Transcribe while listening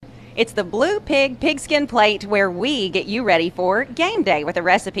It's the Blue Pig Pigskin Plate, where we get you ready for game day with a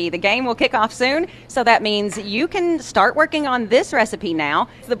recipe. The game will kick off soon, so that means you can start working on this recipe now.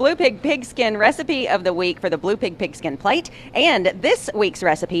 It's the Blue Pig Pigskin recipe of the week for the Blue Pig Pigskin Plate. And this week's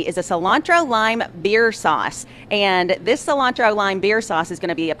recipe is a cilantro lime beer sauce. And this cilantro lime beer sauce is going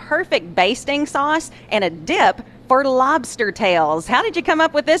to be a perfect basting sauce and a dip for lobster tails. How did you come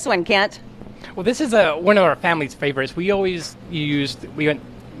up with this one, Kent? Well, this is one of our family's favorites. We always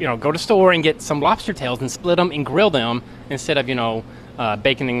go to the store and get some lobster tails and split them and grill them instead of,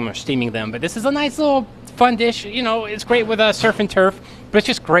 baking them or steaming them. But this is a nice little fun dish. It's great with surf and turf, but it's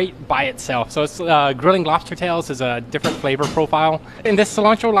just great by itself. So it's grilling lobster tails is a different flavor profile. And this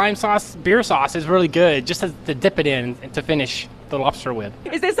cilantro lime sauce, beer sauce, is really good just to dip it in and to finish the lobster with.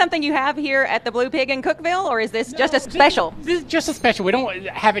 Is this something you have here at the Blue Pig in Cookeville, or is this just a special? This is just a special. We don't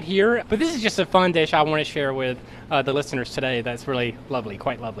have it here, but this is just a fun dish I want to share with the listeners today. That's really lovely,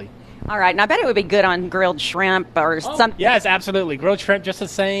 quite lovely. All right, and I bet it would be good on grilled shrimp or something. Yes, absolutely. Grilled shrimp, just the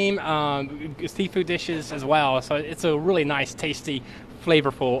same. Seafood dishes as well. So it's a really nice, tasty,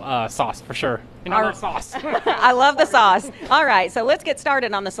 flavorful sauce for sure. And I love sauce. I love the sauce. All right, so let's get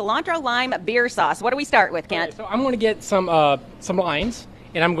started on the cilantro lime beer sauce. What do we start with, Kent? Okay, so I'm going to get some limes,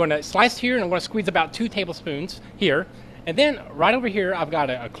 and I'm going to slice here, and I'm going to squeeze about 2 tablespoons here. And then right over here, I've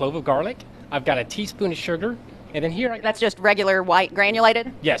got a clove of garlic. I've got a teaspoon of sugar. And then here, that's just regular white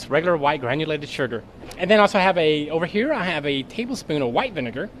granulated? Yes, regular white granulated sugar. And then also over here, I have a tablespoon of white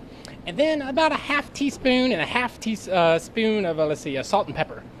vinegar. And then about a half teaspoon and a half teaspoon of, salt and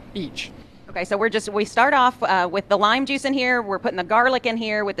pepper each. Okay, so we start off with the lime juice in here. We're putting the garlic in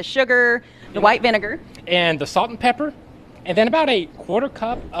here with the sugar, the white vinegar. And the salt and pepper. And then about a quarter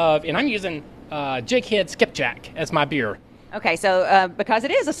cup and I'm using Jighead Skipjack as my beer. Okay, so because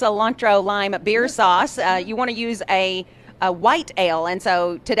it is a cilantro lime beer sauce, you want to use a white ale, and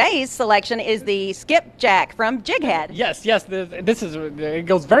so today's selection is the Skipjack from Jighead. Yes, it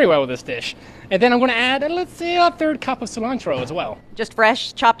goes very well with this dish. And then I'm going to add, a third cup of cilantro as well. Just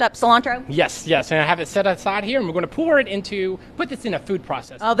fresh, chopped up cilantro? Yes, and I have it set aside here, and we're going to put this in a food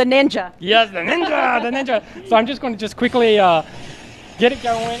processor. Oh, the ninja. Yes, the ninja. So I'm just going to quickly get it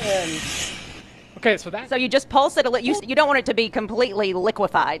going and... Okay, so you just pulse it a little. You don't want it to be completely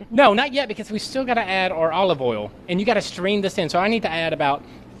liquefied. No, not yet, because we still got to add our olive oil, and you got to strain this in. So I need to add about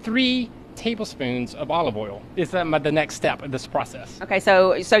 3 tablespoons of olive oil. Is the next step of this process. Okay,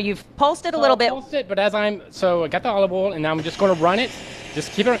 so you've pulsed it a little bit. Pulsed it, but I got the olive oil, and now I'm just going to run it.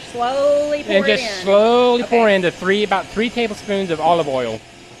 Just keep it slowly pour and just slowly pour into about 3 tablespoons of olive oil.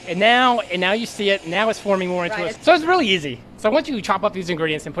 And now you see it. Now it's forming more into it. So it's really easy. So once you chop up these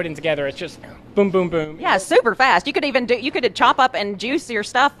ingredients and put it together, it's just boom, boom, boom. Yeah, super fast. You could chop up and juice your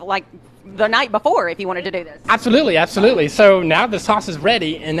stuff like the night before if you wanted to do this. Absolutely. So now the sauce is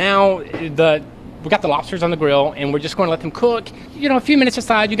ready, and now we got the lobsters on the grill, and we're just going to let them cook. A few minutes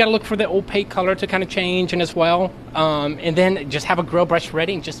aside. You got to look for the opaque color to kind of change, and as well, and then just have a grill brush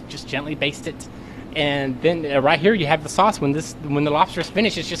ready and just gently baste it. And then right here you have the sauce. When the lobster is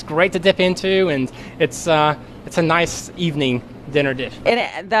finished, it's just great to dip into, and it's a nice evening dinner dish. And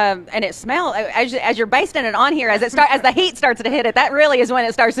it smells as you're basting it on here as the heat starts to hit it. That really is when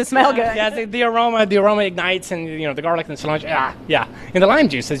it starts to smell good. Yeah, the aroma ignites, and the garlic and the cilantro. Yeah, and the lime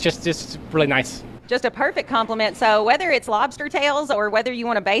juice is just really nice. Just a perfect complement. So whether it's lobster tails or whether you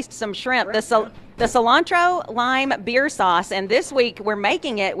want to baste some shrimp, the cilantro lime beer sauce, and this week we're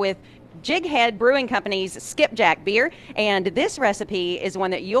making it with Jighead Brewing Company's Skipjack beer, and this recipe is one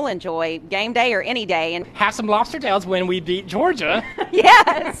that you'll enjoy game day or any day. And have some lobster tails when we beat Georgia.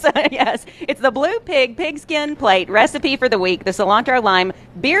 Yes. It's the Blue Pig Pigskin Plate recipe for the week, the cilantro lime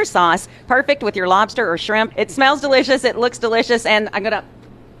beer sauce, perfect with your lobster or shrimp. It smells delicious, it looks delicious, and I'm gonna...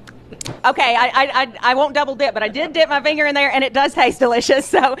 Okay, I won't double dip, but I did dip my finger in there, and it does taste delicious.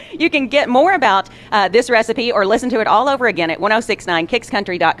 So you can get more about this recipe or listen to it all over again at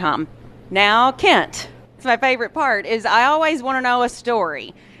 1069kickscountry.com. Now, Kent, it's my favorite part, is I always want to know a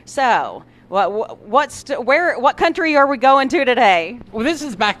story. So, what country are we going to today? Well, this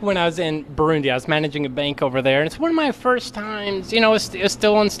is back when I was in Burundi. I was managing a bank over there, and it's one of my first times. It was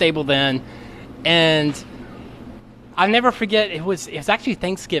still unstable then, and I'll never forget. It was actually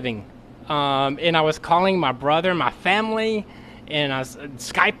Thanksgiving, and I was calling my brother, my family, and I was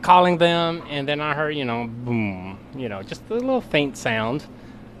Skype calling them, and then I heard, boom, just a little faint sound.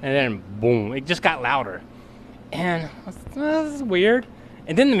 And then, boom, it just got louder. And this is weird.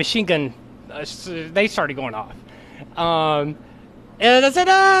 And then the machine gun, they started going off. And I said,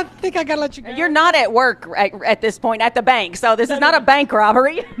 I think I got to let you go. You're not at work at this point at the bank, so this is not a bank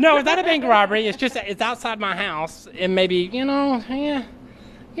robbery. No, it's not a bank robbery. It's outside my house. And maybe,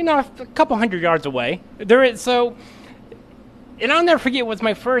 a couple hundred yards away. There is so. And I'll never forget, it was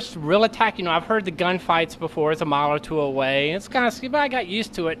my first real attack. I've heard the gunfights before. It's a mile or two away. It's kind of scary, but I got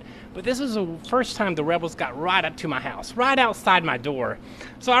used to it. But this was the first time the rebels got right up to my house, right outside my door.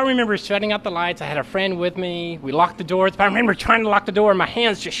 So I remember shutting out the lights. I had a friend with me. We locked the doors. But I remember trying to lock the door, and my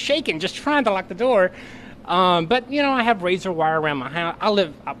hands just shaking, just trying to lock the door. But, I have razor wire around my house. I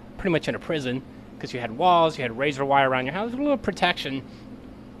live pretty much in a prison because you had walls, you had razor wire around your house, a little protection.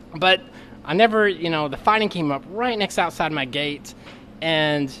 But I never, the fighting came up right next outside my gate,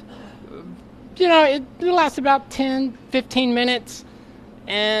 and, it lasted about 10, 15 minutes,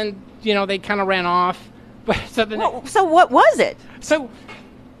 and, they kind of ran off. But so what was it? So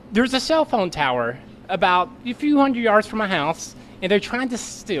there's a cell phone tower about a few hundred yards from my house, and they're trying to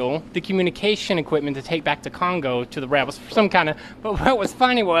steal the communication equipment to take back to Congo to the rebels for some kind of, but what was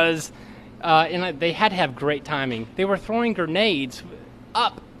funny was, they had to have great timing. They were throwing grenades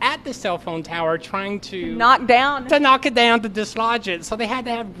up at the cell phone tower trying to knock it down, to dislodge it. So they had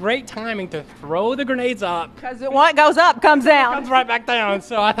to have great timing to throw the grenades up. Because what goes up comes down. Comes right back down.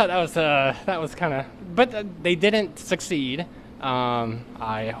 So I thought that was kind of, but they didn't succeed.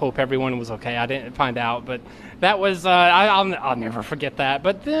 I hope everyone was okay. I didn't find out, but that was, I'll never forget that.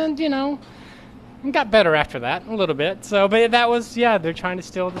 But then, it got better after that a little bit. So, but that was, they're trying to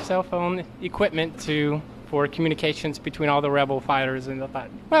steal the cell phone equipment for communications between all the rebel fighters, and I thought,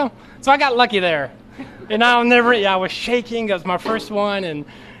 well, so I got lucky there. And I was shaking. That was my first one, and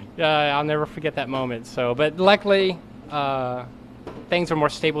I'll never forget that moment. So, but luckily, things are more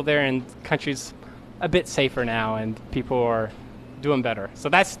stable there, and country's a bit safer now, and people are doing better. So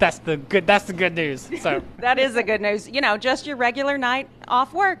that's the good news. So that is the good news. Just your regular night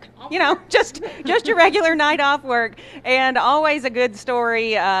off work. Just your regular night off work, and always a good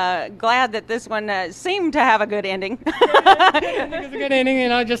story. Glad that this one seemed to have a good ending. It's a good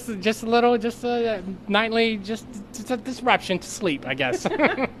ending. Just a little, nightly, just a disruption to sleep, I guess.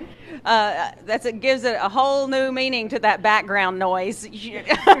 It gives it a whole new meaning to that background noise.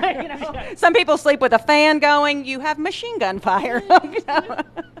 Some people sleep with a fan going. You have machine gun fire.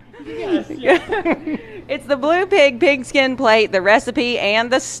 Yes. It's the Blue Pig pigskin plate, the recipe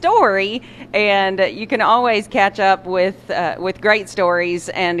and the story, and you can always catch up with great stories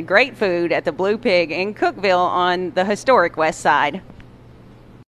and great food at the Blue Pig in Cookeville on the historic West Side.